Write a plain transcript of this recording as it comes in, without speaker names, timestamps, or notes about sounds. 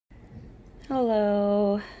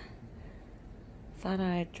Hello. Thought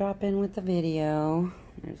I'd drop in with the video.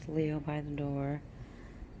 There's Leo by the door.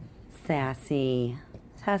 Sassy.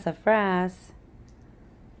 Sassafras.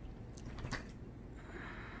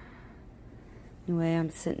 Anyway, I'm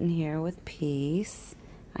sitting here with Peace.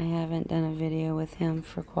 I haven't done a video with him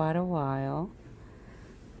for quite a while.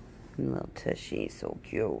 Little Tushy, so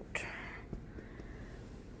cute.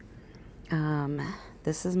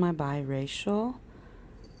 This is my biracial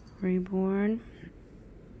reborn.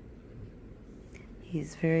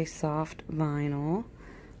 He's very soft vinyl.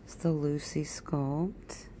 It's the Lucy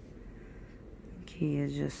sculpt. He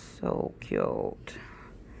is just so cute.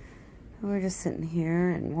 We're just sitting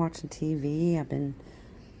here and watching TV. I've been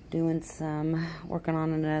doing working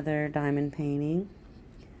on another diamond painting.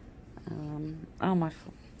 My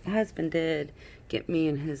husband did get me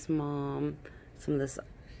and his mom some of this,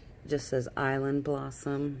 just says Island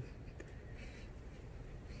Blossom.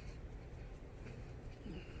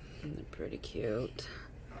 They're pretty cute.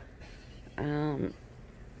 Move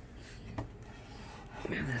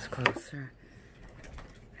this closer.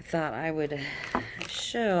 I thought I would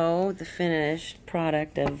show the finished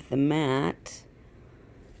product of the mat.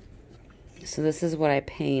 So this is what I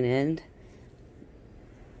painted.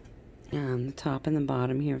 The top and the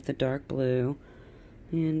bottom here with the dark blue.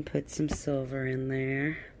 And put some silver in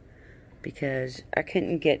there, because I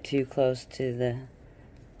couldn't get too close to the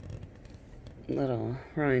little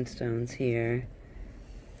rhinestones here.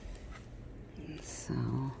 So,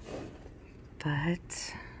 but I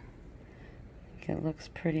think it looks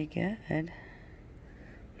pretty good.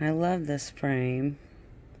 I love this frame.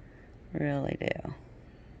 Really do.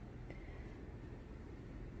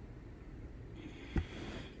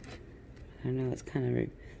 I know it's kind of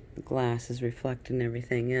the glass is reflecting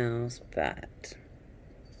everything else, but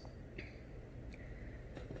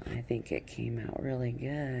I think it came out really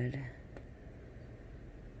good.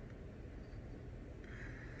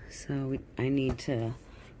 So I need to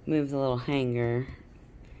move the little hanger,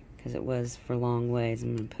 because it was for long ways.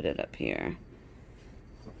 I'm going to put it up here,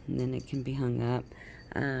 and then it can be hung up.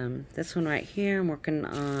 This one right here I'm working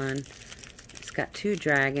on. It's got 2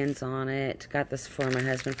 dragons on it. Got this for my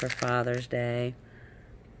husband for Father's Day,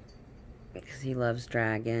 because he loves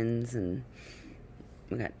dragons, and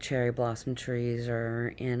we got cherry blossom trees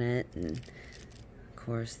are in it, and of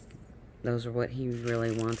course those are what he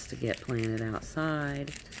really wants to get planted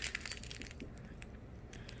outside.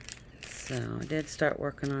 So I did start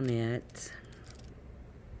working on it.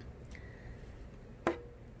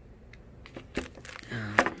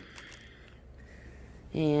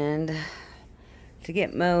 And to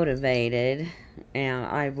get motivated, and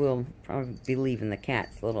I will probably be leaving the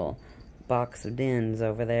cat's little box of dens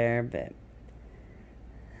over there, but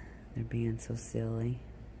they're being so silly.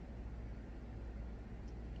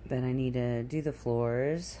 But I need to do the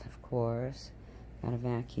floors, of course. Gotta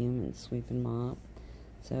vacuum and sweep and mop.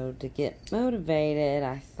 So to get motivated,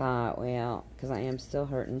 I thought, well, because I am still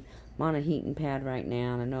hurting, I'm on a heating pad right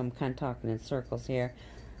now, and I know I'm kind of talking in circles here,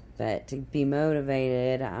 but to be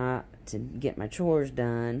motivated to get my chores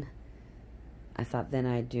done, I thought then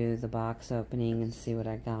I'd do the box opening and see what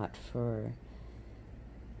I got for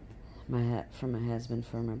my husband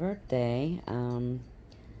for my birthday.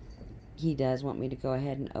 He does want me to go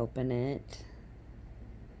ahead and open it,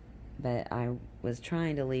 but I was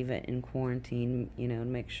trying to leave it in quarantine, you know, to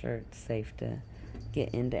make sure it's safe to get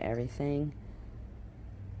into everything.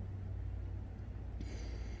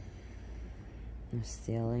 They're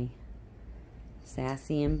silly.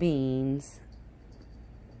 Sassy and beans.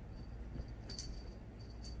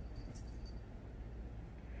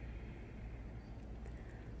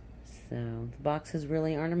 So, the boxes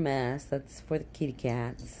really aren't a mess. That's for the kitty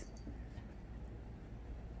cats.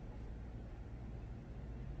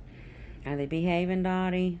 Are they behaving,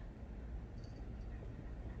 Dottie?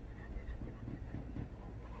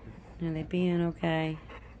 Are they being okay?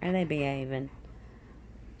 Are they behaving?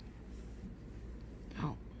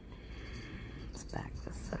 Oh, let's back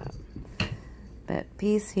this up. But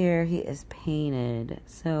Peace here, he is painted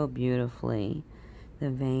so beautifully.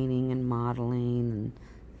 The veining and modeling, and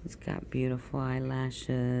he's got beautiful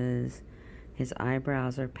eyelashes. His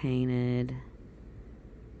eyebrows are painted.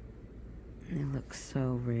 They look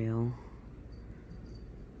so real.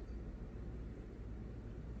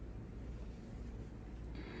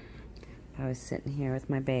 I was sitting here with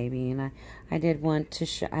my baby, and I did want to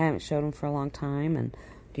I haven't showed him for a long time, and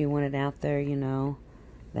do want it out there, you know,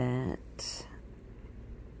 that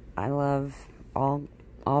I love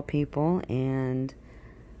all people, and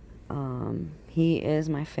he is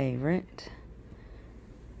my favorite.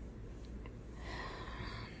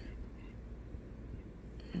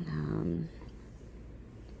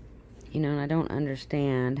 You know, and I don't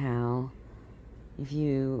understand how, if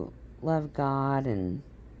you love God and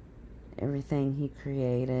everything He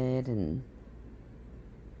created, and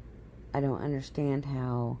I don't understand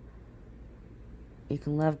how you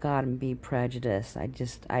can love God and be prejudiced.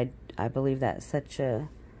 I believe that's such a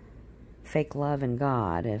fake love in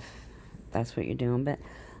God, if that's what you're doing. But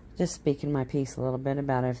just speaking my piece a little bit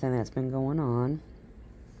about everything that's been going on.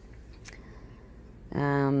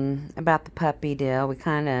 About the puppy deal, we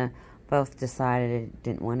kind of both decided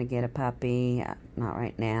didn't want to get a puppy, not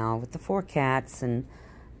right now. With the 4 cats and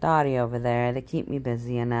Dottie over there, they keep me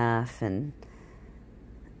busy enough, and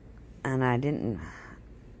I didn't.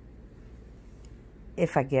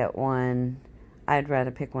 If I get one, I'd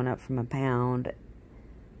rather pick one up from a pound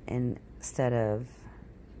instead of,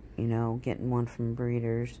 you know, getting one from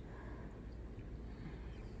breeders.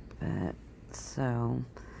 But so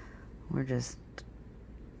we're just,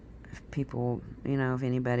 if people, you know, if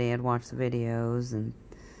anybody had watched the videos, and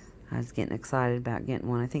I was getting excited about getting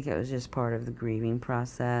one. I think it was just part of the grieving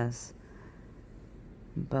process.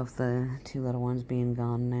 Both the 2 little ones being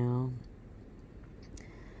gone now.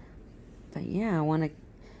 But yeah, I want to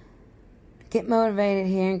get motivated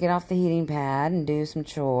here and get off the heating pad and do some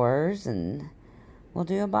chores, and we'll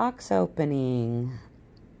do a box opening.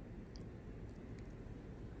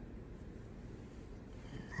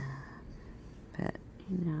 But,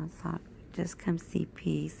 you know, I thought, just come see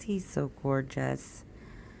Peace. He's so gorgeous.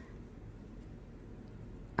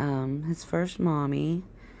 His first mommy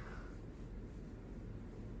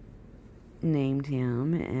named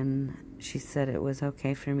him, and she said it was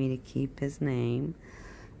okay for me to keep his name.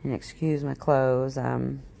 And excuse my clothes.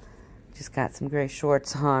 Just got some gray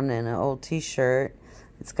shorts on and an old t-shirt.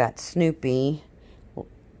 It's got Snoopy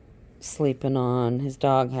sleeping on his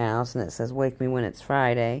doghouse, and it says, "Wake me when it's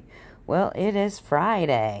Friday." Well, it is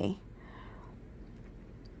Friday.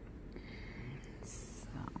 So,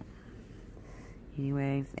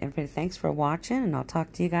 anyway, everybody, thanks for watching, and I'll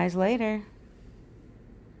talk to you guys later.